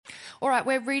All right,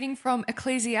 we're reading from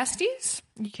Ecclesiastes.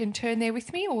 You can turn there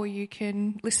with me or you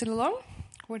can listen along,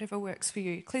 whatever works for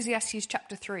you. Ecclesiastes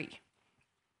chapter 3.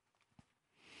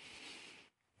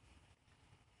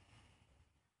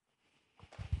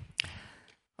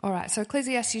 All right, so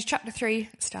Ecclesiastes chapter 3,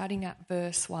 starting at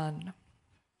verse 1.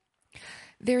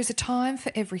 There is a time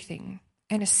for everything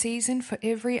and a season for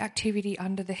every activity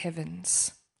under the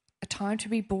heavens, a time to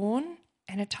be born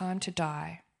and a time to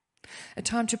die, a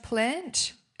time to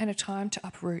plant and a time to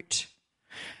uproot,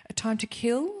 a time to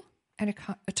kill and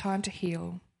a time to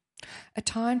heal, a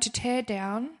time to tear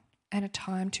down and a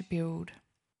time to build,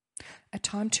 a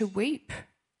time to weep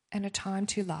and a time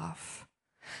to laugh,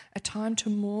 a time to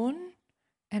mourn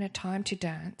and a time to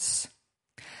dance,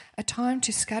 a time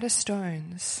to scatter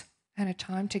stones and a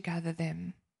time to gather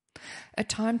them, a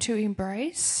time to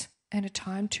embrace and a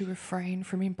time to refrain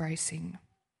from embracing,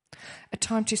 a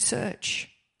time to search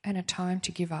and a time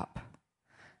to give up,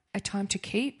 a time to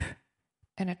keep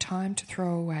and a time to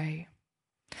throw away,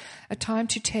 a time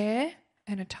to tear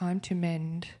and a time to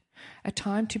mend, a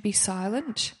time to be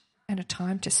silent and a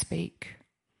time to speak,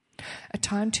 a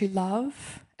time to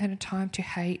love and a time to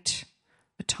hate,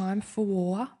 a time for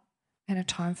war and a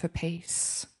time for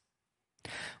peace.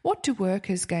 What do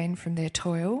workers gain from their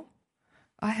toil?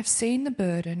 I have seen the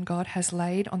burden God has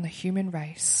laid on the human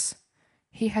race.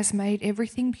 He has made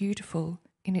everything beautiful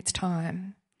in its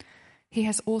time. He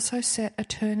has also set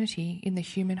eternity in the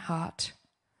human heart.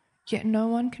 Yet no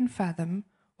one can fathom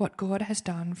what God has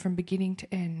done from beginning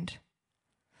to end.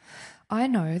 I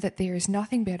know that there is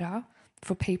nothing better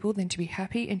for people than to be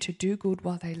happy and to do good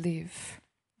while they live,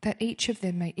 that each of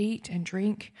them may eat and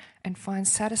drink and find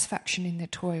satisfaction in their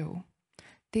toil.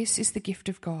 This is the gift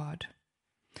of God.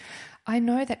 I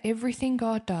know that everything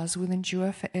God does will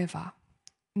endure forever.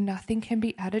 Nothing can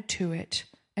be added to it,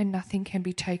 and nothing can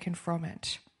be taken from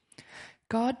it.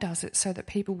 God does it so that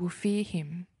people will fear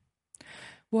him.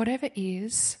 Whatever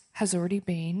is has already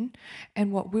been,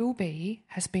 and what will be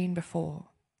has been before,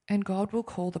 and God will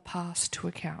call the past to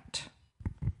account.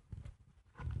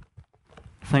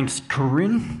 Thanks,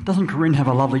 Corinne. Doesn't Corinne have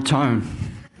a lovely tone?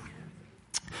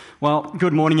 Well,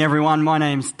 good morning, everyone. My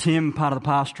name's Tim, part of the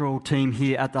pastoral team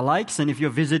here at the Lakes, and if you're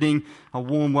visiting, a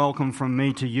warm welcome from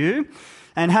me to you.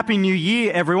 And Happy New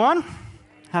Year, everyone.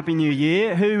 Happy New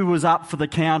Year. Who was up for the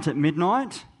count at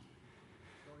midnight?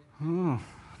 Oh,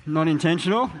 not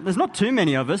intentional. There's not too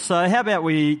many of us, so how about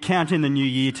we count in the new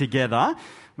year together?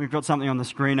 We've got something on the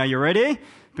screen. Are you ready?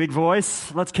 Big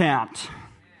voice. Let's count.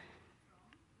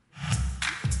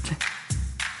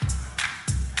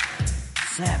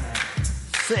 7,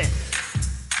 6,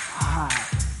 5,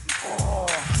 4,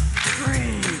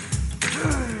 3,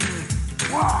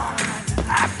 2, 1.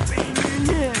 Happy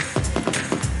New Year!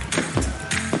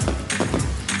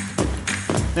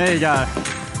 There you go.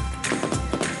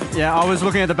 Yeah, I was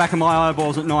looking at the back of my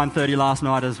eyeballs at 9:30 last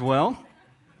night as well.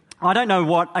 I don't know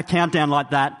what a countdown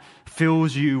like that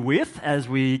fills you with as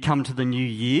we come to the new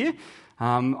year.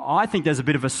 I think there's a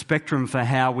bit of a spectrum for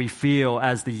how we feel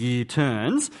as the year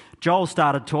turns. Joel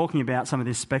started talking about some of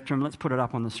this spectrum. Let's put it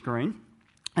up on the screen.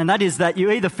 And that is that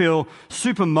you either feel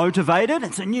super motivated,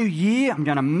 it's a new year, I'm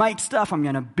going to make stuff, I'm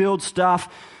going to build stuff,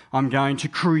 I'm going to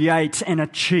create and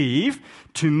achieve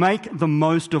to make the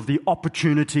most of the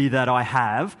opportunity that I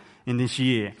have in this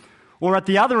year. Or at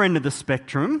the other end of the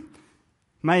spectrum,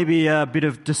 maybe a bit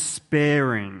of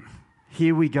despairing.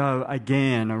 Here we go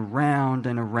again, around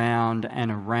and around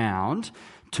and around.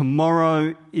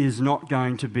 Tomorrow is not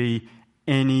going to be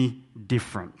any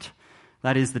different.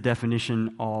 That is the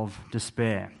definition of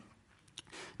despair.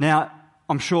 Now,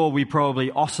 I'm sure we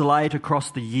probably oscillate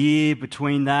across the year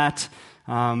between that,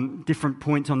 different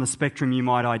points on the spectrum you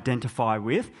might identify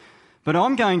with. But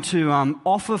I'm going to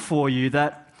offer for you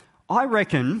that I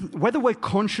reckon, whether we're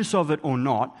conscious of it or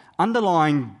not,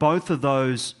 underlying both of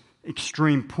those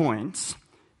extreme points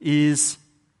is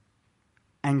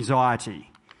anxiety.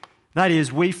 That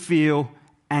is, we feel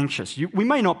anxious. We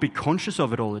may not be conscious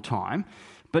of it all the time,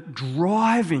 but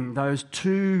driving those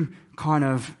two kind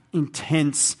of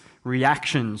intense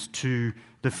reactions to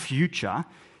the future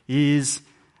is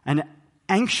an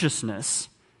anxiousness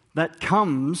that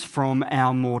comes from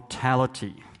our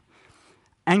mortality.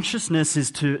 Anxiousness is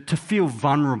to feel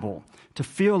vulnerable, to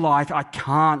feel like I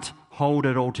can't hold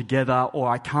it all together or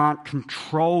I can't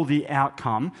control the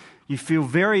outcome. You feel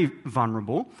very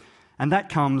vulnerable, and that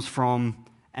comes from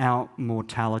our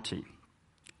mortality.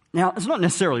 Now, it's not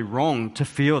necessarily wrong to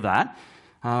feel that.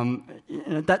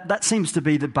 That seems to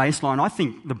be the baseline. I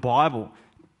think the Bible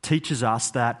teaches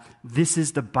us that this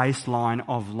is the baseline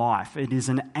of life. It is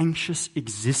an anxious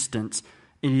existence.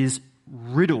 It is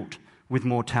riddled with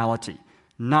mortality.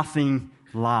 nothing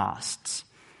lasts.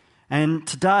 And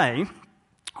today,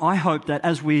 I hope that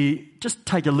as we just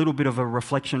take a little bit of a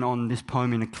reflection on this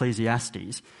poem in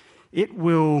Ecclesiastes, it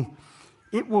will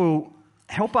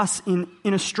help us in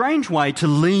a strange way to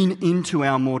lean into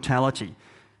our mortality.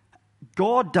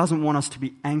 God doesn't want us to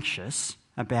be anxious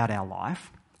about our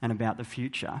life and about the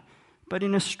future, but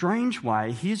in a strange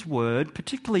way, his word,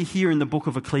 particularly here in the book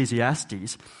of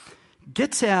Ecclesiastes,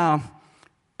 gets our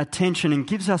attention and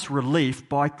gives us relief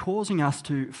by causing us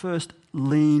to first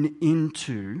lean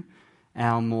into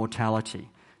our mortality.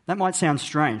 That might sound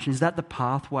strange. Is that the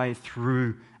pathway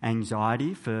through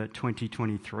anxiety for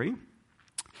 2023?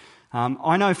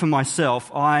 I know for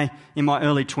myself, in my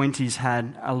early 20s,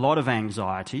 had a lot of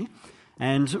anxiety.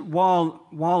 And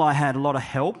while I had a lot of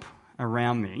help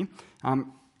around me,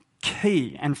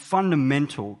 key and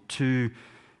fundamental to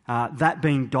that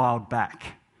being dialed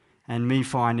back and me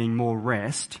finding more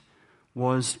rest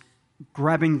was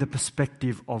grabbing the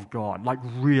perspective of God, like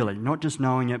really, not just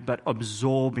knowing it, but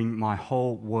absorbing my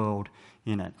whole world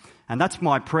in it. And that's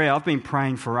my prayer. I've been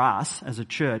praying for us as a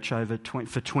church for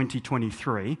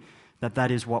 2023,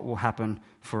 that is what will happen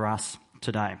for us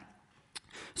today.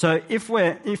 So if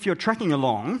you're tracking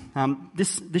along,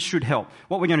 this should help.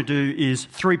 What we're going to do is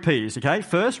 3 P's, okay?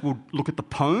 First, we'll look at the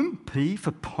poem, P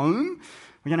for poem.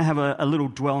 We're going to have a little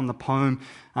dwell on the poem,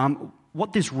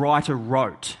 what this writer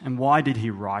wrote and why did he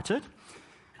write it.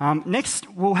 Next,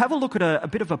 we'll have a look at a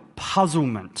bit of a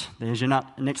puzzlement. There's your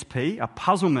next P, a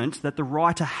puzzlement that the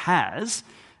writer has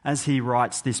as he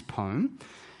writes this poem.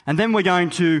 And then we're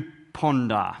going to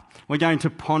ponder. We're going to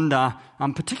ponder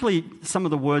particularly some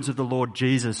of the words of the Lord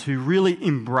Jesus, who really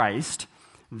embraced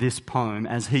this poem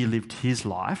as he lived his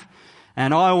life.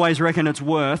 And I always reckon it's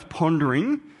worth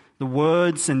pondering the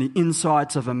words and the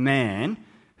insights of a man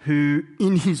who,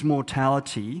 in his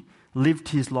mortality, lived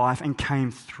his life and came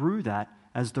through that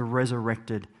as the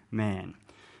resurrected man.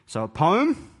 So a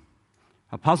poem,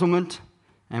 a puzzlement,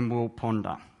 and we'll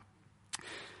ponder.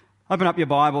 Open up your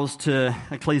Bibles to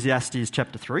Ecclesiastes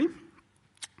chapter 3.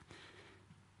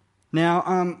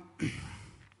 Now,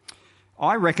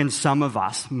 I reckon some of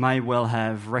us may well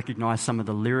have recognised some of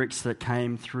the lyrics that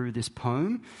came through this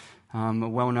poem. A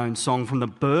well-known song from the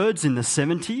Byrds in the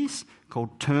 70s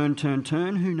called Turn, Turn,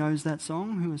 Turn. Who knows that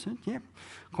song? Who is it? Yeah,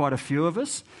 quite a few of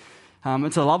us.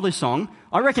 It's a lovely song.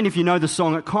 I reckon if you know the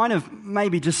song, it kind of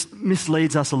maybe just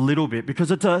misleads us a little bit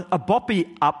because it's a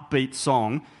boppy, upbeat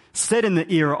song set in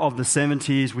the era of the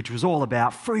 70s, which was all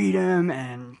about freedom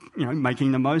and,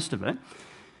 making the most of it.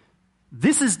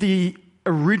 This is the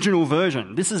original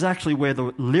version. This is actually where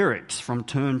the lyrics from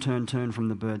Turn, Turn, Turn from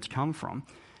the Byrds come from.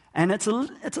 And it's a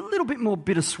little bit more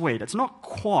bittersweet. It's not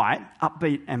quite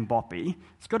upbeat and boppy.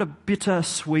 It's got a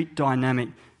bittersweet dynamic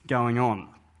going on.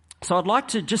 So I'd like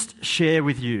to just share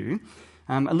with you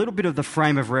a little bit of the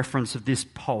frame of reference of this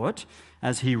poet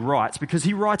as he writes, because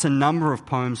he writes a number of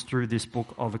poems through this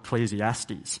book of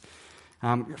Ecclesiastes.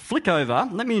 Flick over,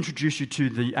 let me introduce you to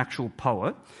the actual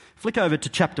poet. Flick over to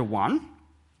chapter 1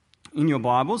 in your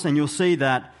Bibles, and you'll see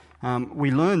that we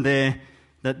learn there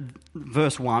that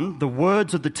verse 1, the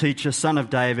words of the teacher, son of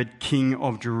David, king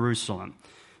of Jerusalem.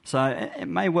 So it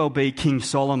may well be King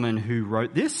Solomon who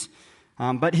wrote this,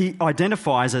 but he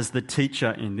identifies as the teacher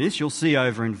in this. You'll see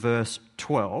over in verse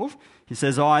 12, he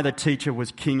says, I, the teacher,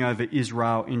 was king over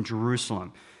Israel in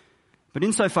Jerusalem. But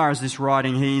insofar as this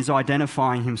writing, he's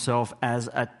identifying himself as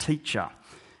a teacher.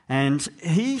 And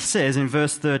he says in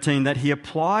verse 13 that he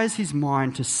applies his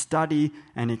mind to study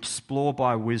and explore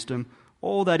by wisdom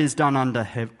all that is done under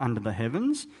the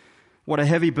heavens. What a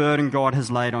heavy burden God has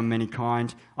laid on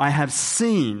mankind. I have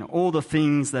seen all the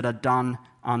things that are done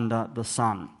under the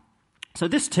sun. So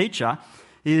this teacher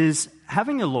is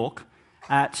having a look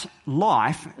at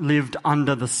life lived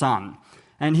under the sun.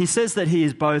 And he says that he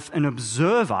is both an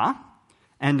observer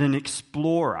and an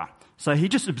explorer. So he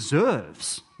just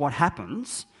observes what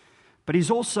happens, but he's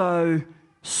also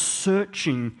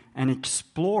searching and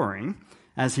exploring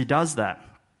as he does that.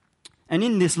 And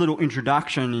in this little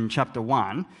introduction in chapter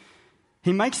 1,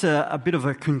 he makes a bit of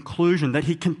a conclusion that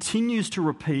he continues to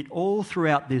repeat all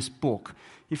throughout this book.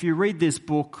 If you read this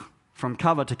book from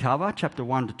cover to cover, chapter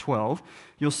 1 to 12,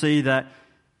 you'll see that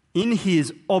in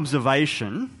his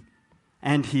observation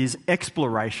and his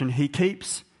exploration, he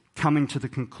keeps coming to the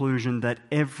conclusion that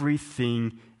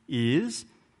everything is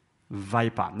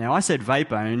vapor. Now, I said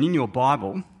vapor, and in your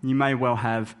Bible, you may well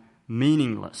have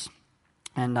meaningless.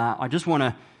 And I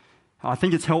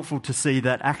think it's helpful to see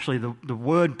that actually the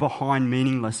word behind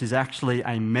meaningless is actually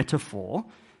a metaphor.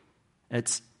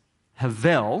 It's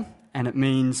havel, and it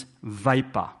means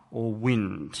vapor or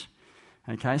wind.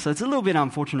 Okay, so it's a little bit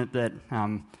unfortunate that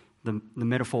the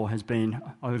metaphor has been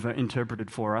over-interpreted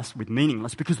for us with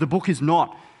meaningless, because the book is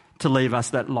not to leave us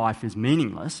that life is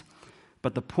meaningless.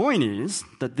 But the point is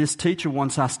that this teacher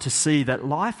wants us to see that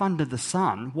life under the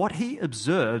sun, what he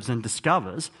observes and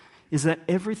discovers, is that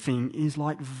everything is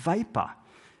like vapor.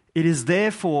 It is there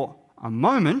for a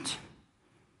moment,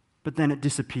 but then it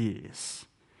disappears.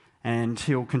 And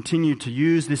he'll continue to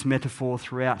use this metaphor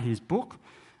throughout his book,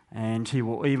 and he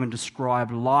will even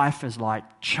describe life as like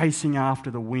chasing after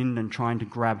the wind and trying to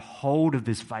grab hold of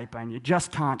this vapor, and you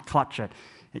just can't clutch it.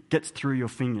 It gets through your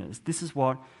fingers. This is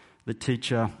what the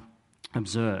teacher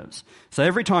observes. So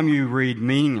every time you read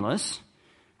meaningless,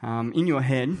 in your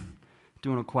head,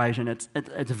 do an equation, it's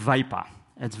vapor.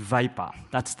 It's vapor.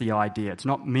 That's the idea. It's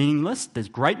not meaningless. There's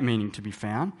great meaning to be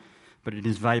found, but it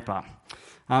is vapor.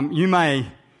 You may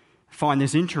find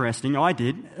this interesting. I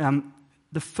did.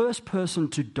 The first person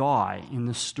to die in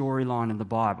the storyline of the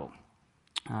Bible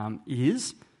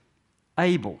is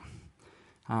Abel.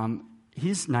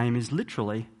 His name is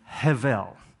literally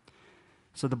Hevel.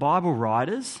 So the Bible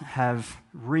writers have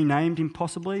renamed him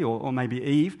possibly, or maybe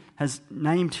Eve has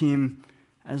named him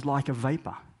as like a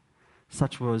vapor.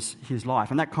 Such was his life.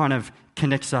 And that kind of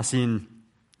connects us in.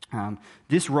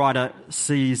 This writer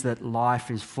sees that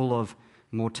life is full of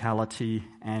mortality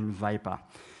and vapor.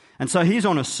 And so he's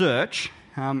on a search.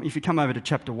 If you come over to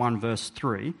chapter 1, verse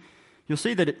 3, you'll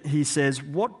see that he says,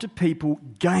 "What do people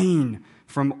gain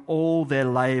from all their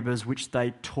labours which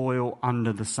they toil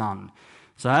under the sun?"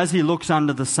 So as he looks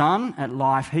under the sun at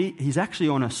life, he's actually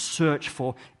on a search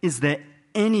for, is there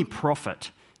any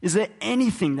profit? Is there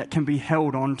anything that can be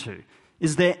held on to?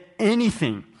 Is there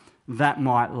anything that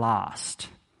might last?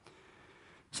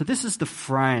 So this is the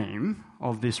frame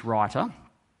of this writer.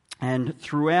 And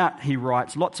throughout he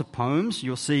writes lots of poems.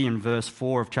 You'll see in verse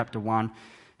 4 of chapter 1,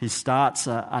 he starts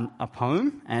a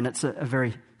poem, and it's a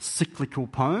very cyclical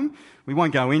poem. We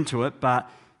won't go into it, but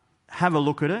have a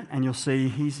look at it and you'll see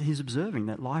he's observing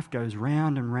that life goes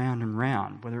round and round and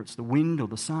round, whether it's the wind or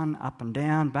the sun, up and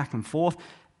down, back and forth.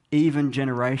 Even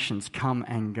generations come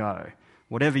and go.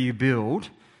 Whatever you build,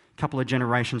 a couple of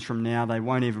generations from now, they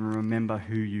won't even remember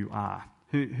who you are.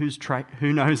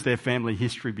 Who knows their family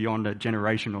history beyond a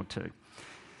generation or two?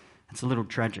 It's a little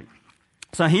tragic.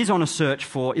 So he's on a search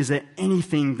for, is there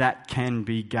anything that can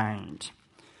be gained?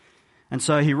 And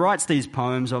so he writes these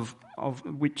poems, of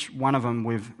which one of them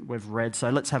we've read. So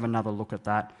let's have another look at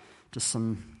that. Just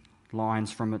some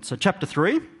lines from it. So chapter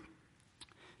 3.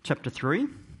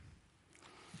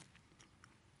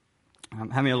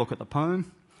 Having a look at the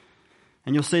poem.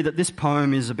 And you'll see that this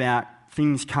poem is about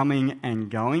things coming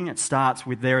and going. It starts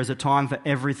with, "There is a time for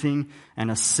everything and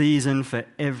a season for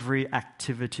every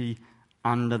activity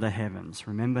under the heavens."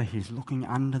 Remember, he's looking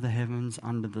under the heavens,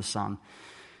 under the sun.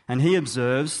 And he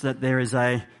observes that there is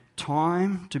a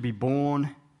time to be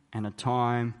born and a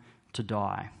time to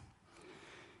die.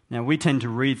 Now, we tend to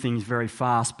read things very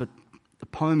fast, but the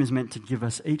poem is meant to give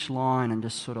us each line and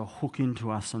just sort of hook into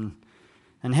us.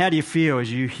 And how do you feel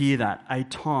as you hear that? A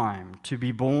time to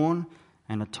be born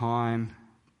and a time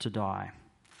to die.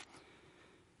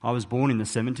 I was born in the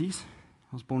 70s.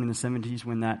 I was born in the 70s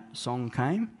when that song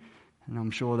came. And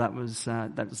I'm sure that was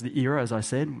the era, as I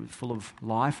said, full of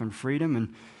life and freedom.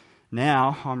 And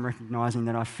now I'm recognising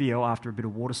that I feel, after a bit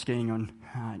of water skiing on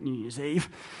New Year's Eve,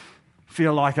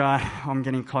 feel like I'm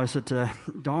getting closer to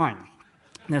dying.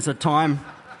 There's a time,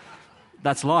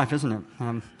 that's life, isn't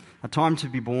it? A time to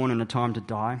be born and a time to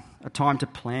die, a time to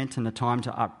plant and a time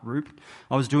to uproot.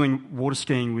 I was doing water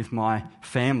skiing with my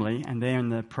family, and there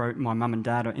my mum and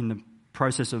dad are in the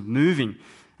process of moving.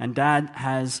 And Dad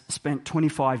has spent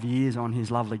 25 years on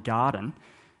his lovely garden,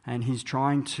 and he's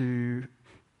trying to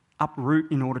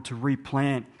uproot in order to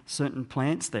replant certain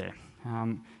plants there.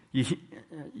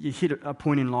 You hit a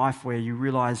point in life where you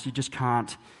realise you just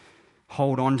can't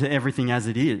hold on to everything as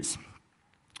it is.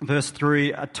 Verse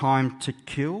 3, a time to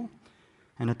kill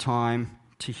and a time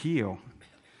to heal.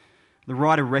 The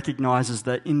writer recognises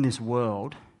that in this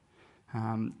world,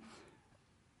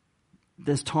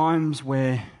 there's times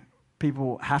where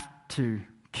people have to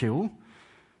kill,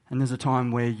 and there's a time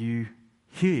where you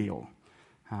heal.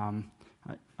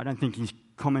 I don't think he's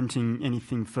commenting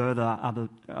anything further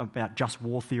about just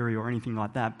war theory or anything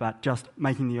like that, but just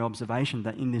making the observation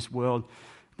that in this world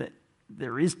that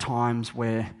there is times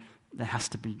where there has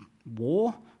to be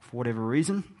war for whatever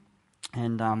reason,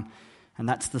 and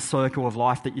that's the circle of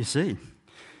life that you see.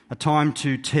 A time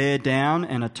to tear down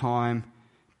and a time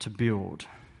to build.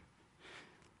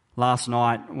 Last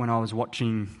night when I was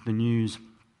watching the news,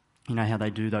 you know how they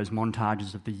do those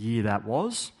montages of the year that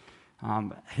was.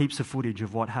 heaps of footage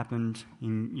of what happened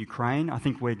in Ukraine. I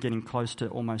think we're getting close to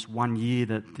almost 1 year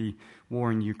that the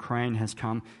war in Ukraine has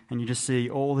come, and you just see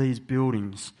all these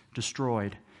buildings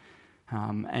destroyed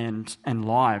and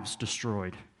lives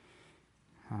destroyed.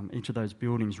 Each of those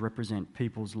buildings represent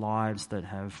people's lives that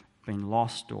have been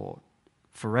lost or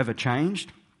forever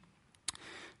changed.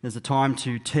 There's a time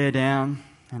to tear down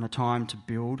and a time to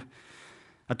build,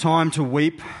 a time to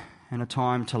weep and a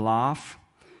time to laugh.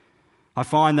 I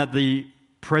find that the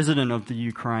president of the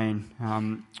Ukraine,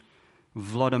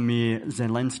 Vladimir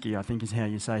Zelensky, I think is how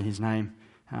you say his name,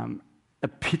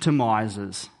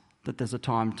 epitomizes that there's a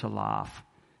time to laugh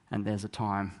and there's a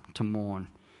time to mourn.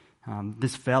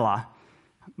 This fella,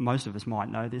 most of us might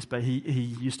know this, but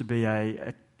he used to be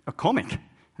a comic,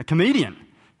 a comedian,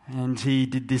 and he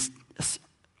did this,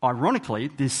 ironically,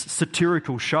 this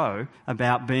satirical show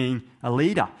about being a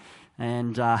leader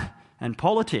and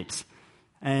politics.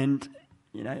 And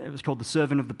it was called The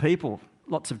Servant of the People.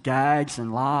 Lots of gags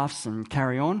and laughs and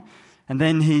carry on. And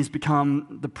then he's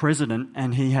become the president,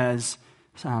 and he has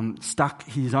stuck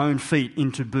his own feet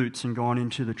into boots and gone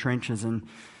into the trenches and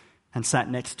sat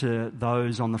next to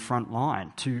those on the front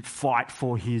line to fight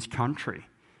for his country.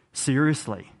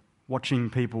 Seriously, watching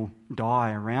people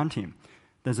die around him.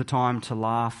 There's a time to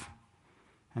laugh,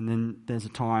 and then there's a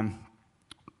time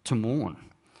to mourn.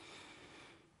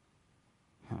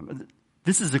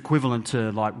 This is equivalent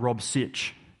to like Rob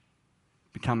Sitch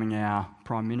becoming our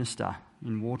Prime Minister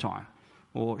in wartime,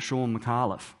 or Sean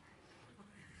McAuliffe.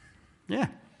 Yeah.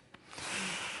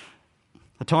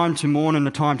 A time to mourn and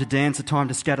a time to dance, a time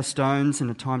to scatter stones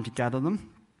and a time to gather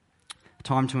them, a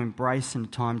time to embrace and a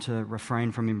time to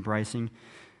refrain from embracing,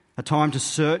 a time to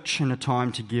search and a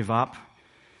time to give up.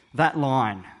 That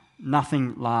line,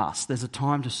 nothing lasts. There's a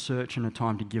time to search and a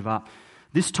time to give up.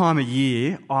 This time of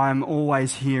year, I'm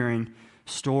always hearing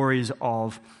stories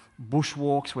of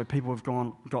bushwalks where people have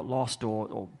got lost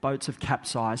or boats have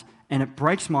capsized, and it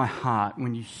breaks my heart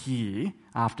when you hear,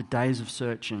 after days of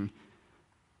searching,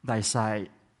 they say,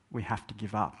 we have to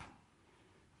give up.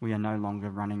 We are no longer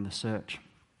running the search.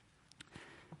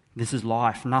 This is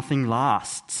life. Nothing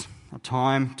lasts. A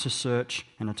time to search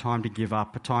and a time to give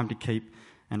up, a time to keep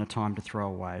and a time to throw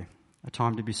away, a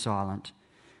time to be silent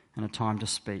and a time to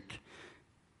speak,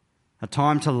 a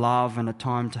time to love and a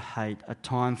time to hate, a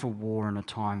time for war and a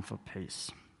time for peace.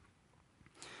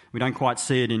 We don't quite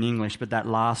see it in English, but that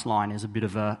last line is a bit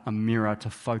of a mirror to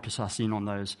focus us in on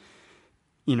those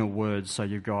inner words. So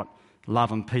you've got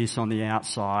love and peace on the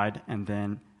outside and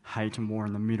then hate and war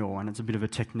in the middle. And it's a bit of a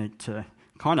technique to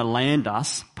kind of land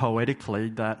us poetically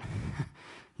that,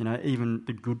 even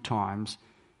the good times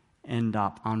end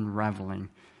up unraveling.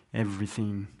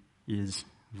 Everything is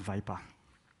vapor.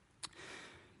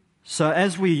 So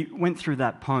as we went through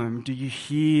that poem, do you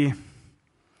hear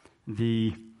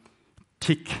the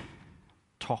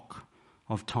tick-tock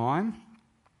of time?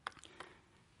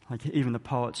 Like even the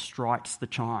poet strikes the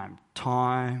chime.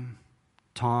 Time,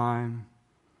 time,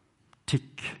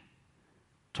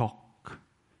 tick-tock,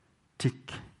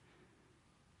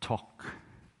 tick-tock.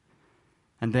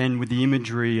 And then with the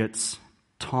imagery, it's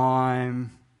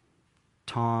time,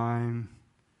 time,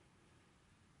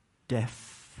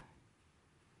 death,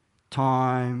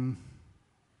 time,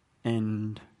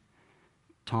 end,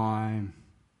 time,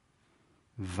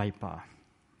 vapor.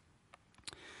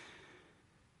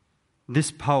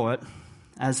 This poet,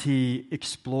 as he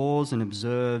explores and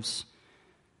observes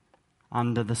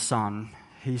under the sun,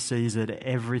 he sees that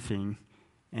everything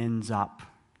ends up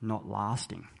not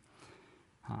lasting.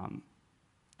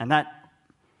 And that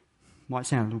might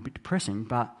sound a little bit depressing,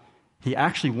 but he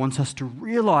actually wants us to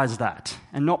realise that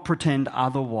and not pretend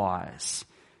otherwise,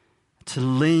 to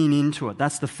lean into it.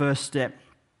 That's the first step,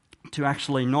 to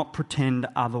actually not pretend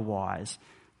otherwise,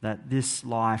 that this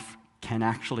life can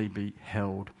actually be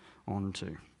held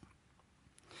onto.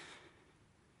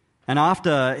 And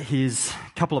after his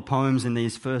couple of poems in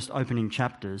these first opening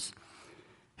chapters,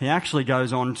 he actually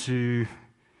goes on to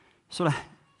sort of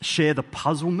share the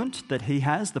puzzlement that he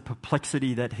has, the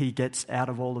perplexity that he gets out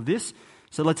of all of this.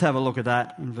 So let's have a look at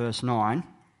that in verse 9.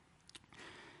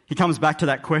 He comes back to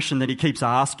that question that he keeps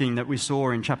asking that we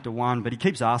saw in chapter 1, but he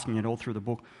keeps asking it all through the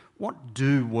book. What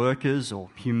do workers or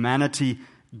humanity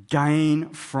gain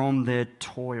from their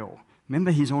toil?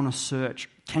 Remember, he's on a search.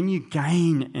 Can you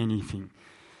gain anything?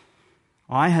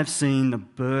 I have seen the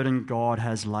burden God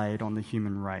has laid on the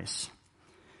human race.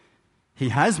 He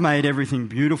has made everything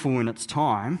beautiful in its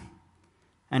time,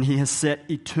 and he has set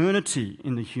eternity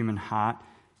in the human heart,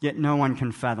 yet no one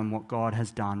can fathom what God has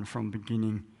done from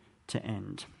beginning to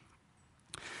end.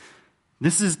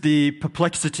 This is the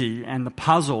perplexity and the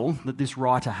puzzle that this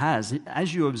writer has.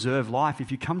 As you observe life,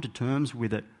 if you come to terms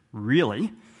with it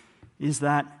really, is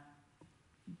that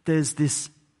there's this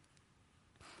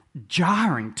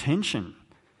jarring tension.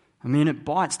 I mean, it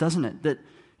bites, doesn't it? That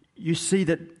you see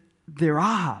that there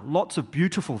are lots of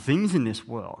beautiful things in this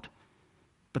world,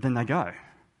 but then they go.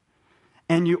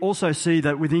 And you also see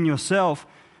that within yourself,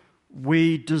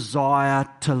 we desire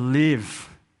to live.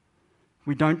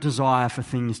 We don't desire for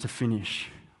things to finish.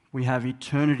 We have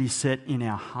eternity set in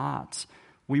our hearts.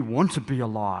 We want to be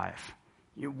alive.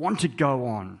 You want to go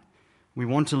on. We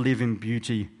want to live in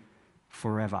beauty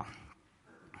forever.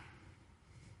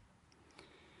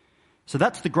 So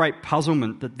that's the great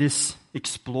puzzlement that this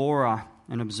explorer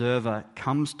and observer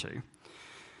comes to.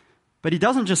 But he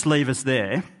doesn't just leave us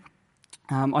there.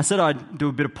 I said I'd do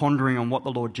a bit of pondering on what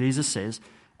the Lord Jesus says.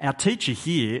 Our teacher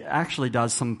here actually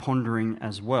does some pondering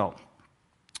as well.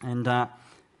 And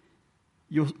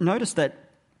you'll notice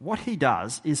that what he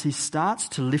does is he starts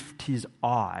to lift his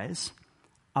eyes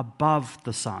above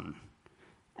the sun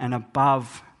and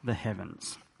above the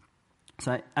heavens.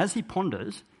 So as he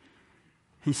ponders,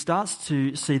 he starts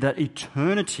to see that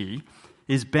eternity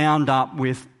is bound up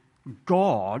with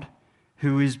God,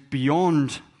 who is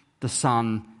beyond the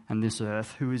sun and this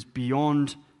earth, who is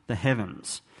beyond the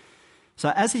heavens. So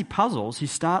as he puzzles, he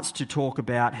starts to talk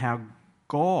about how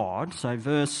God, have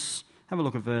a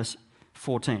look at verse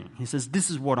 14. He says, "This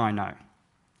is what I know."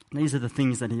 These are the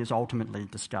things that he has ultimately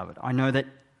discovered. "I know that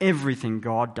everything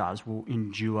God does will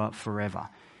endure forever."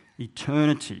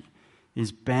 Eternity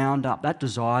is bound up. That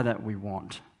desire that we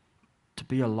want to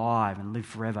be alive and live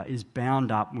forever is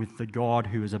bound up with the God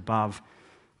who is above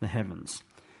the heavens.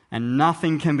 And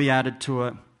nothing can be added to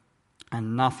it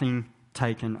and nothing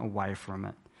taken away from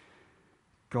it.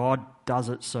 God does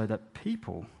it so that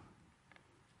people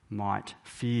might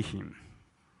fear him.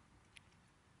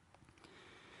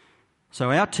 So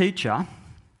our teacher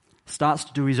starts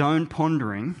to do his own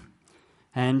pondering,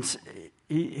 and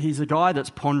he's a guy that's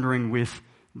pondering with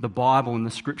the Bible and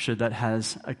the scripture that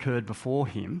has occurred before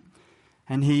him.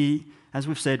 And he, as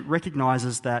we've said,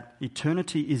 recognizes that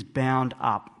eternity is bound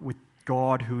up with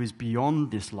God who is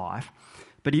beyond this life.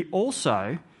 But he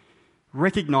also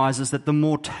recognizes that the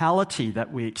mortality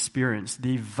that we experience,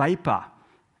 the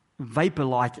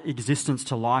vapor-like existence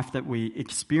to life that we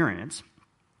experience,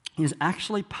 is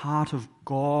actually part of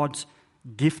God's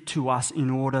gift to us in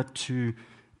order to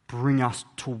bring us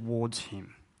towards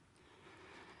him.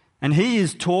 And he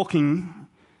is talking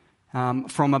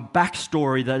from a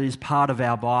backstory that is part of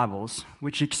our Bibles,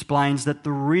 which explains that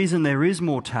the reason there is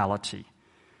mortality,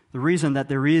 the reason that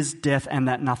there is death and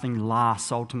that nothing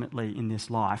lasts ultimately in this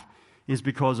life, is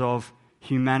because of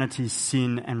humanity's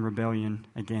sin and rebellion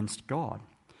against God.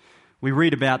 We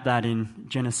read about that in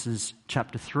Genesis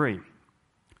chapter 3.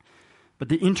 But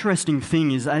the interesting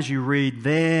thing is, as you read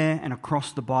there and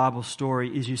across the Bible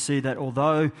story, is you see that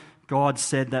although God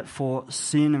said that for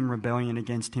sin and rebellion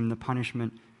against him, the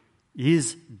punishment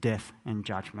is death and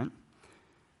judgment,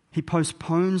 he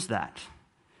postpones that.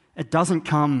 It doesn't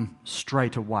come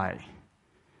straight away.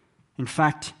 In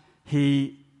fact,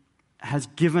 he has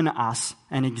given us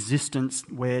an existence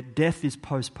where death is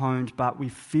postponed, but we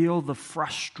feel the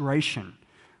frustration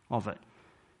of it.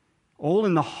 All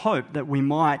in the hope that we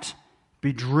might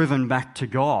be driven back to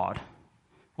God.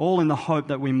 All in the hope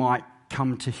that we might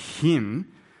come to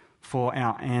him for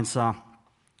our answer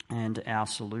and our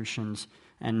solutions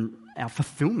and our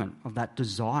fulfillment of that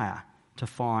desire to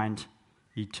find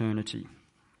eternity.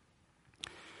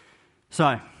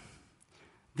 So,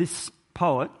 this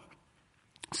poet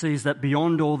sees that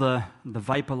beyond all the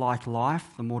vapor-like life,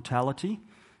 the mortality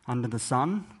under the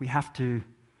sun, we have to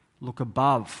look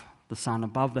above the sun,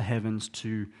 above the heavens,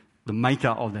 to the maker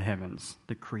of the heavens,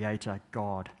 the creator,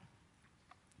 God.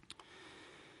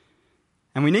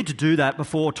 And we need to do that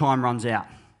before time runs out.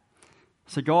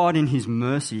 So God, in his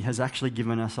mercy, has actually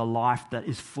given us a life that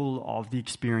is full of the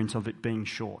experience of it being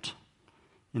short,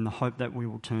 in the hope that we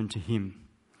will turn to him.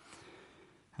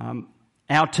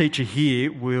 Our teacher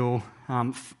here will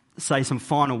say some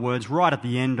final words right at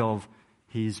the end of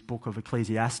his book of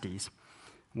Ecclesiastes,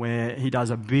 where he does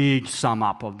a big sum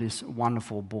up of this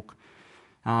wonderful book.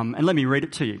 And let me read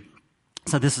it to you.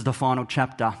 So this is the final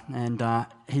chapter, and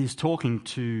he's talking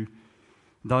to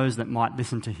those that might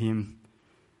listen to him.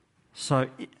 So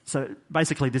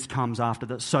basically this comes after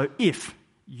that. So if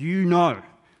you know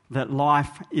that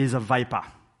life is a vapor,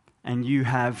 and you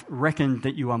have reckoned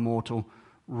that you are mortal,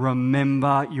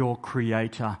 remember your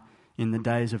Creator in the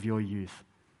days of your youth,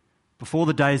 before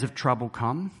the days of trouble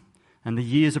come, and the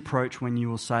years approach when you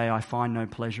will say, I find no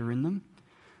pleasure in them.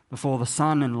 before the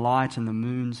sun and light and the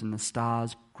moons and the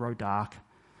stars grow dark,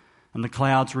 and the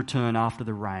clouds return after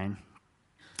the rain,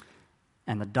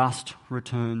 and the dust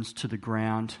returns to the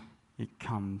ground it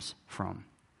came from.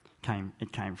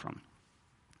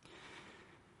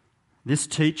 This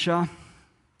teacher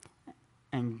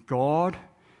and God,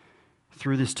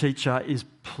 through this teacher, is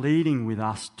pleading with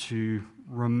us to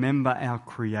remember our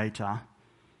Creator,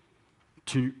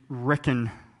 to reckon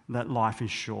that life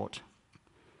is short.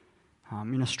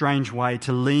 In a strange way,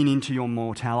 to lean into your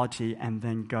mortality and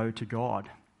then go to God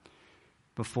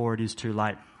before it is too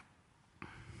late.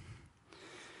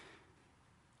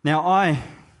 Now,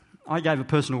 I gave a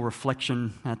personal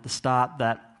reflection at the start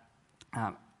that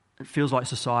it feels like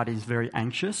society is very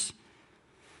anxious.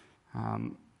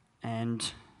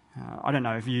 And I don't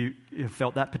know if you have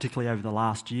felt that particularly over the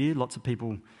last year. Lots of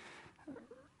people,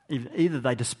 either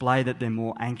they display that they're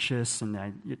more anxious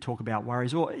and you talk about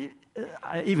worries, or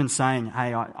even saying,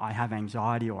 hey, I have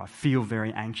anxiety or I feel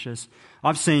very anxious.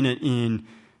 I've seen it in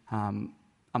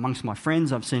amongst my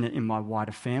friends. I've seen it in my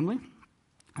wider family.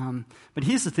 But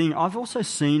here's the thing. I've also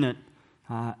seen it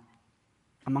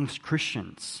amongst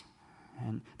Christians.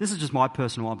 And this is just my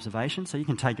personal observation, so you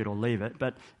can take it or leave it.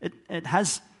 But it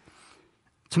has,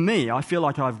 to me, I feel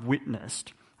like I've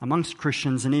witnessed amongst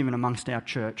Christians and even amongst our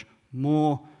church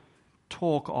more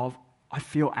talk of, I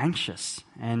feel anxious,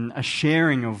 and a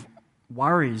sharing of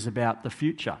worries about the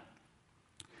future.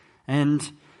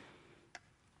 And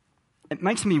it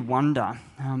makes me wonder,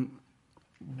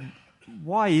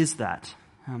 why is that?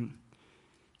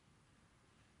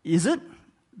 Is it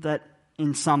that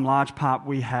in some large part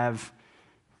we have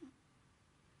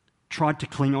tried to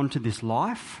cling on to this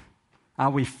life? Are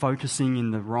we focusing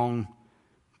in the wrong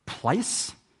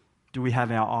place? Do we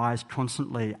have our eyes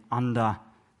constantly under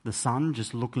the sun,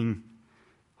 just looking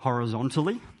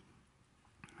horizontally?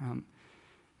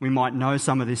 We might know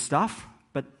some of this stuff,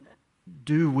 but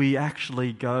do we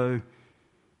actually go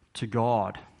to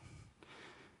God?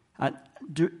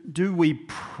 Do we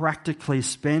practically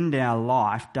spend our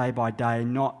life day by day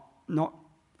not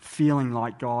feeling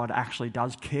like God actually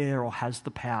does care or has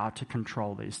the power to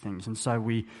control these things? And so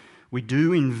we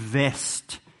do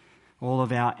invest all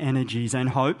of our energies and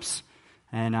hopes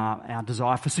and our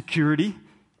desire for security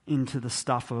into the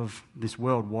stuff of this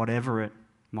world, whatever it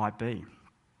might be.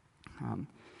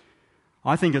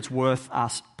 I think it's worth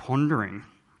us pondering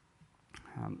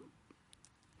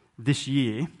this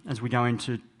year, as we go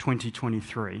into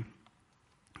 2023,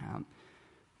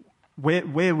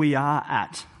 where we are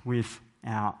at with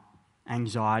our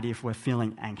anxiety, if we're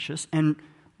feeling anxious, and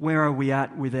where are we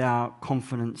at with our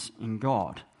confidence in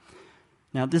God.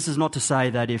 Now, this is not to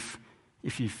say that if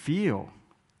you feel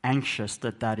anxious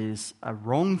that is a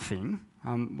wrong thing.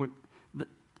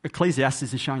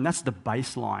 Ecclesiastes is showing that's the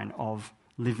baseline of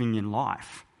living in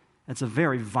life. It's a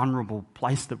very vulnerable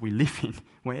place that we live in,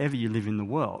 wherever you live in the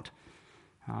world.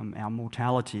 Our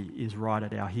mortality is right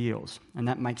at our heels, and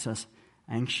that makes us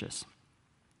anxious.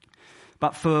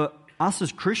 But for us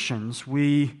as Christians,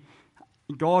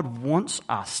 God wants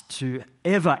us to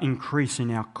ever increase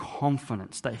in our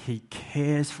confidence that He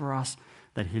cares for us,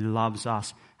 that He loves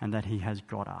us, and that He has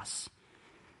got us.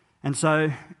 And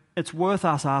so it's worth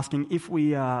us asking, if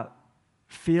we are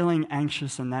feeling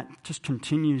anxious and that just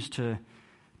continues to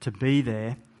be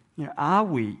there, are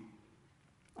we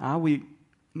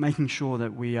making sure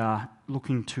that we are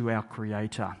looking to our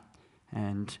Creator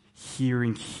and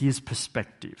hearing His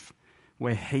perspective,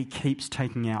 where He keeps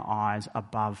taking our eyes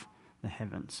above the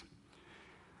heavens?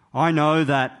 I know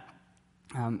that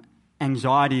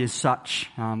anxiety is such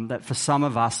that for some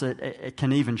of us it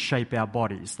can even shape our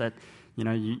bodies. That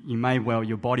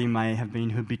your body may have been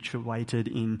habituated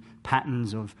in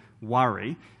patterns of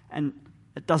worry, and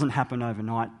it doesn't happen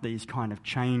overnight, these kind of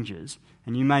changes.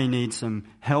 And you may need some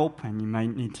help, and you may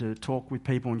need to talk with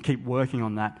people and keep working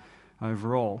on that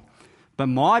overall. But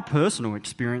my personal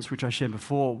experience, which I shared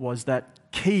before, was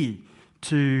that key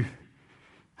to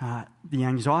the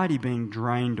anxiety being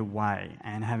drained away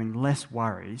and having less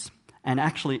worries and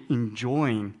actually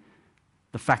enjoying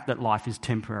the fact that life is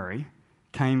temporary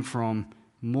came from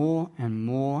more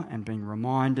and being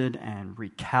reminded and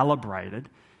recalibrated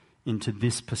into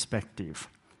this perspective.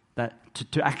 That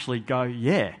to actually go,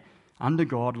 under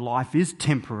God, life is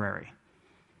temporary,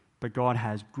 but God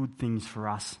has good things for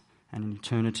us, and an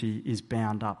eternity is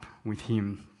bound up with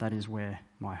Him. That is where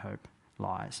my hope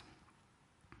lies.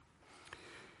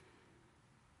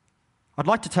 I'd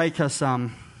like to take us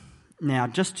now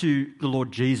just to the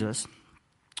Lord Jesus,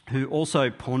 who also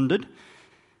pondered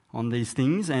on these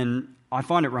things, and I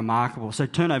find it remarkable. So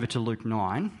turn over to Luke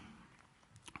 9.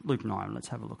 Luke 9, let's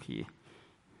have a look here.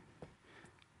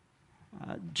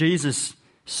 Jesus,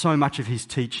 so much of his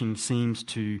teaching seems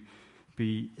to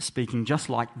be speaking just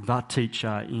like the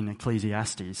teacher in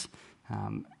Ecclesiastes,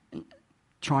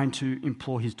 trying to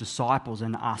implore his disciples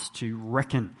and us to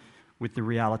reckon with the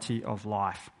reality of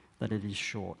life, that it is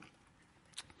short.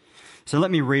 So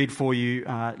let me read for you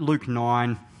Luke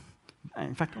 9.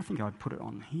 In fact, I think I'd put it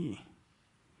on here.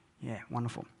 Yeah,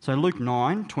 wonderful. So Luke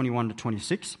 9, 21 to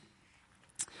 26.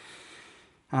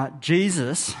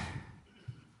 Jesus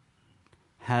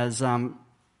has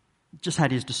just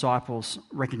had his disciples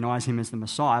recognize him as the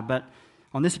Messiah, but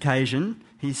on this occasion,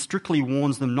 he strictly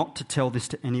warns them not to tell this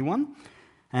to anyone.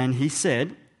 And he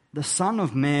said, "The Son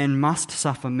of Man must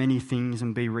suffer many things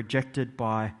and be rejected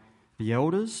by the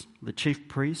elders, the chief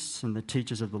priests, and the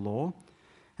teachers of the law,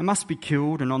 and must be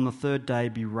killed and on the third day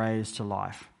be raised to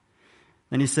life."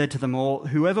 Then he said to them all,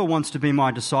 "Whoever wants to be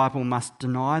my disciple must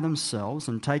deny themselves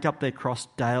and take up their cross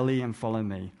daily and follow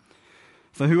me.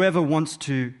 For whoever wants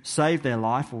to save their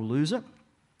life will lose it,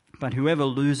 but whoever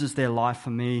loses their life for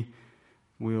me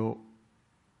will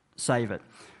save it.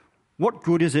 What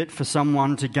good is it for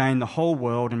someone to gain the whole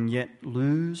world and yet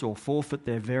lose or forfeit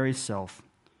their very self?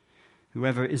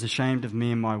 Whoever is ashamed of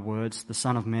me and my words, the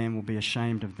Son of Man will be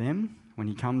ashamed of them when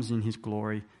he comes in his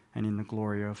glory and in the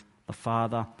glory of the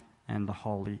Father and the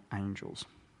holy angels."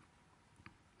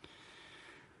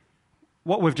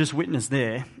 What we've just witnessed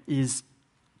there is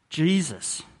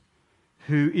Jesus,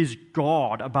 who is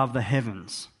God above the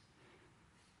heavens,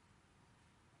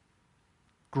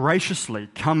 graciously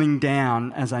coming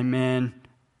down as a man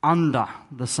under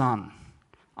the sun,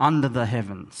 under the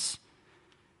heavens,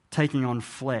 taking on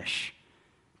flesh,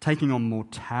 taking on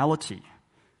mortality.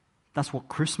 That's what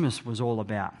Christmas was all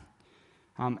about.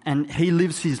 And he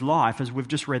lives his life, as we've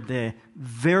just read there,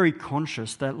 very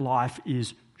conscious that life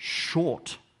is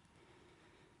short.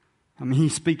 I mean, he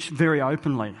speaks very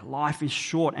openly. Life is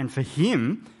short. And for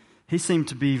him, he seemed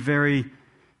to be very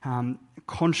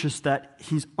conscious that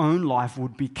his own life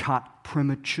would be cut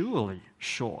prematurely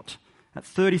short. At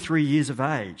 33 years of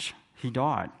age, he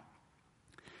died.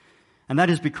 And that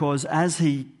is because as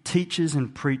he teaches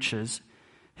and preaches,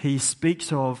 he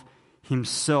speaks of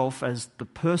himself as the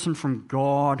person from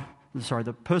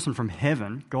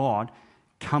heaven, God,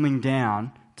 coming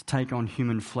down to take on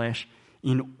human flesh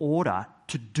in order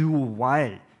to do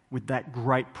away with that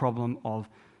great problem of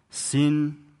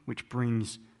sin, which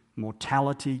brings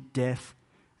mortality, death,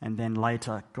 and then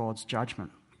later God's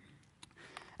judgment.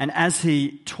 And as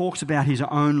he talks about his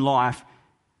own life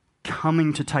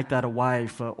coming to take that away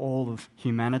for all of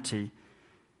humanity,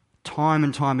 time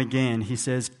and time again he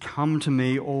says, "Come to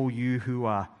me, all you who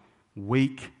are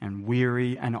weak and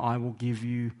weary, and I will give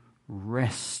you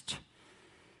rest."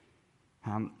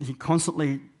 He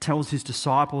constantly tells his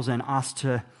disciples and us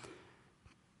to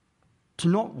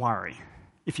not worry.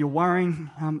 If you're worrying,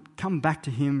 come back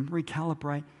to him,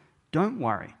 recalibrate, don't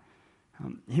worry.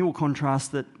 He will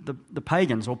contrast that the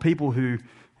pagans or people who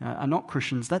are not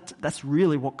Christians, that's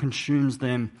really what consumes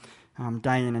them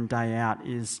day in and day out,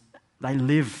 is they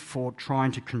live for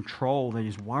trying to control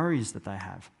these worries that they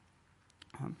have.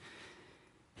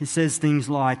 He says things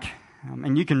like,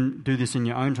 and you can do this in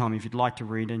your own time if you'd like to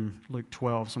read in Luke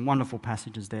 12, some wonderful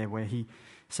passages there where he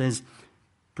says,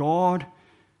 God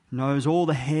knows all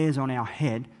the hairs on our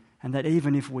head, and that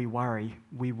even if we worry,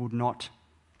 we would not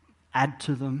add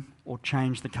to them or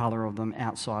change the colour of them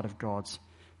outside of God's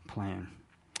plan.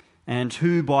 And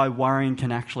who by worrying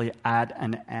can actually add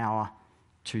an hour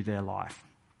to their life?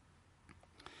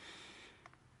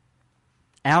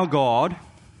 Our God,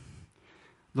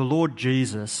 the Lord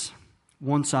Jesus,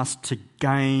 wants us to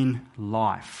gain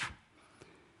life.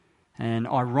 And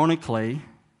ironically,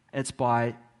 it's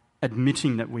by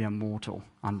admitting that we are mortal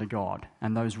under God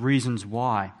and those reasons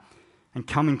why, and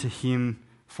coming to him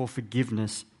for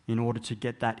forgiveness in order to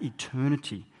get that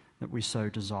eternity that we so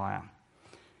desire.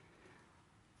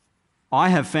 I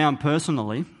have found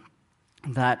personally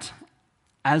that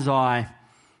as I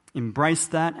embrace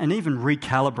that and even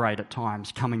recalibrate at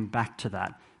times, coming back to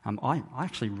that, I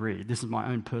actually read, this is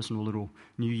my own personal little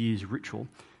New Year's ritual,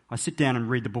 I sit down and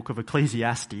read the book of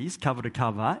Ecclesiastes cover to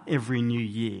cover every new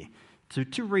year to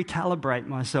recalibrate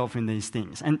myself in these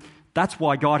things. And that's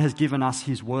why God has given us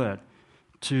his word,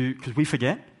 because we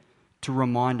forget, to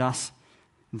remind us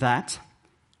that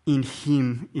in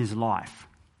him is life.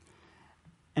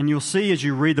 And you'll see as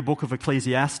you read the book of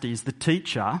Ecclesiastes, the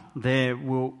teacher there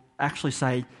will actually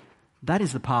say that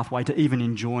is the pathway to even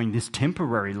enjoying this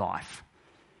temporary life.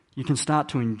 You can start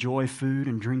to enjoy food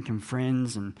and drink and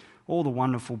friends and all the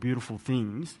wonderful, beautiful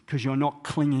things because you're not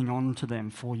clinging on to them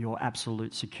for your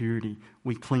absolute security.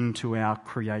 We cling to our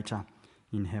Creator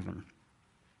in heaven.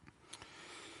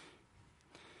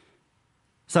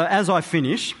 So as I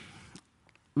finish,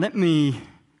 let me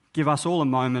give us all a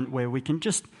moment where we can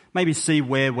just maybe see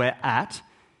where we're at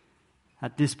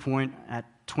this point at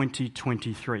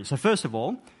 2023. So first of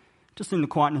all, just in the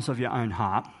quietness of your own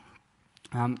heart,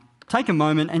 take a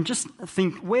moment and just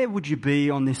think, where would you be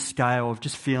on this scale of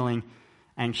just feeling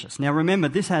anxious? Now remember,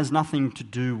 this has nothing to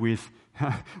do with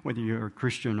whether you're a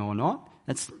Christian or not.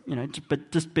 It's,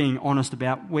 but just being honest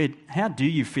about how do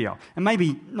you feel? And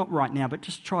maybe not right now, but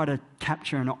just try to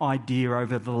capture an idea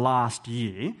over the last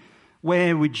year.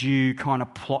 Where would you kind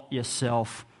of plot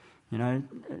yourself?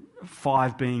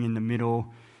 5 being in the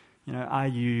middle. Are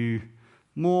you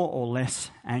more or less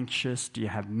anxious? Do you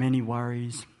have many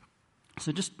worries?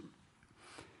 So just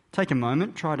take a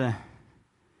moment, try to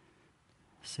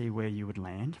see where you would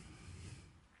land.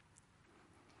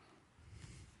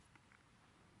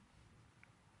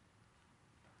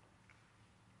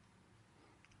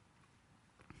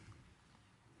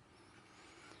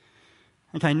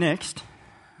 Okay, next,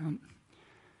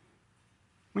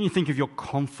 when you think of your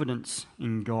confidence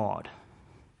in God,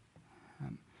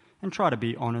 and try to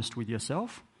be honest with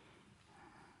yourself,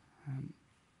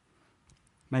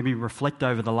 maybe reflect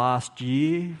over the last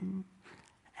year,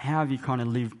 how have you kind of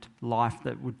lived life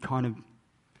that would kind of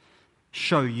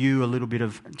show you a little bit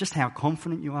of just how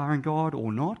confident you are in God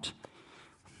or not?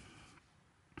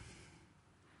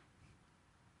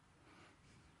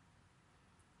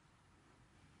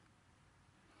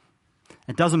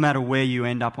 It doesn't matter where you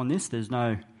end up on this. This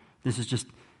is just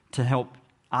to help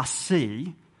us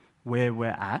see where we're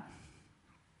at.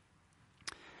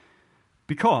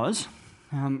 Because,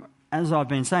 as I've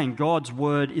been saying, God's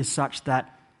word is such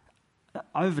that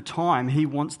over time he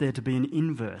wants there to be an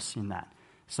inverse in that.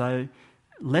 So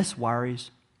less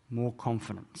worries, more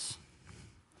confidence.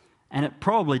 And it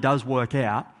probably does work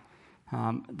out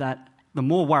that the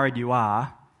more worried you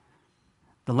are,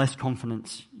 the less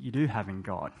confidence you do have in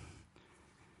God.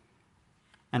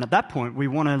 And at that point, we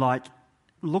want to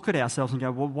look at ourselves and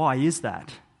go, well, why is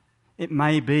that? It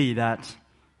may be that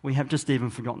we have just even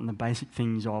forgotten the basic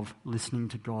things of listening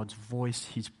to God's voice,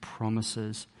 his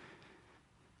promises,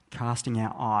 casting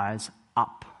our eyes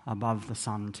up above the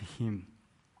sun to him.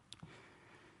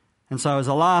 And so as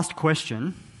a last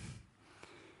question,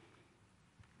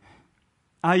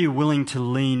 are you willing to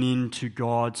lean into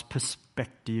God's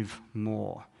perspective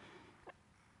more?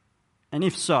 And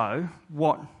if so,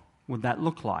 what would that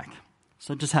look like?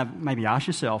 So just maybe ask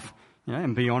yourself,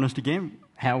 and be honest again,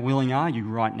 how willing are you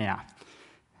right now?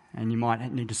 And you might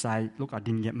need to say, look, I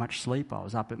didn't get much sleep. I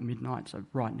was up at midnight, so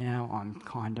right now I'm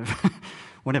kind of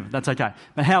whatever, that's okay.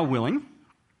 But how willing?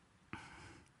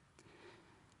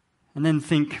 And then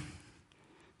think,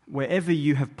 wherever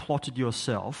you have plotted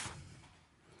yourself,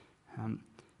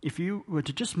 if you were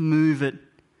to just move it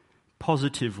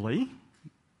positively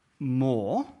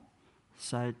more,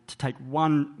 so to take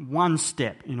one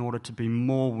step in order to be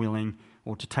more willing,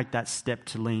 or to take that step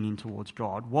to lean in towards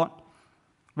God, what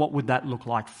would that look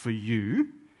like for you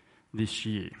this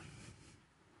year?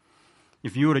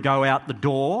 If you were to go out the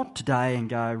door today and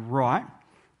go, right,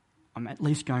 I'm at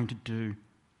least going to do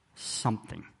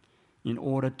something in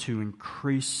order to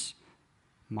increase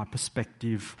my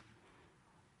perspective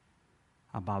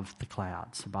above the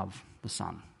clouds, above the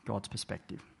sun, God's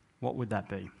perspective, what would that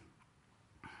be?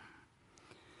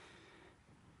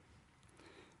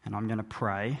 And I'm going to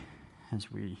pray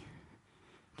as we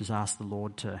just ask the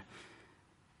Lord to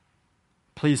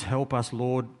please help us,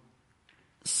 Lord,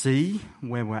 see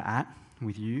where we're at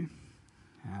with you.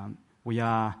 We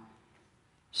are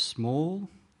small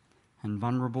and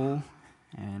vulnerable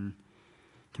and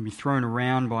can be thrown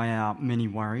around by our many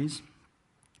worries.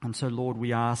 And so, Lord,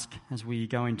 we ask as we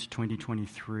go into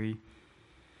 2023,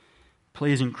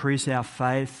 please increase our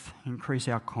faith, increase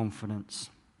our confidence,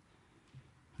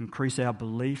 increase our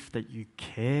belief that you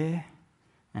care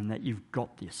and that you've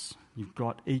got this. You've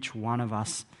got each one of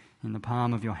us in the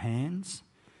palm of your hands.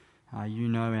 You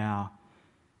know our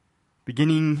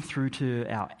beginning through to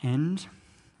our end,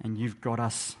 and you've got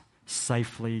us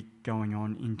safely going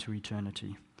on into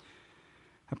eternity.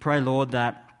 I pray, Lord,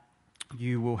 that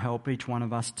you will help each one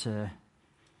of us to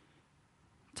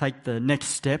take the next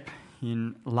step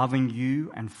in loving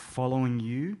you and following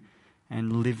you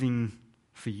and living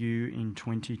for you in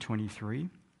 2023.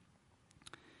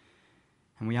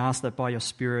 And we ask that by your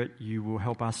Spirit you will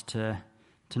help us to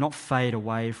not fade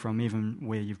away from even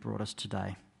where you've brought us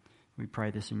today. We pray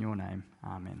this in your name.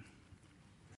 Amen.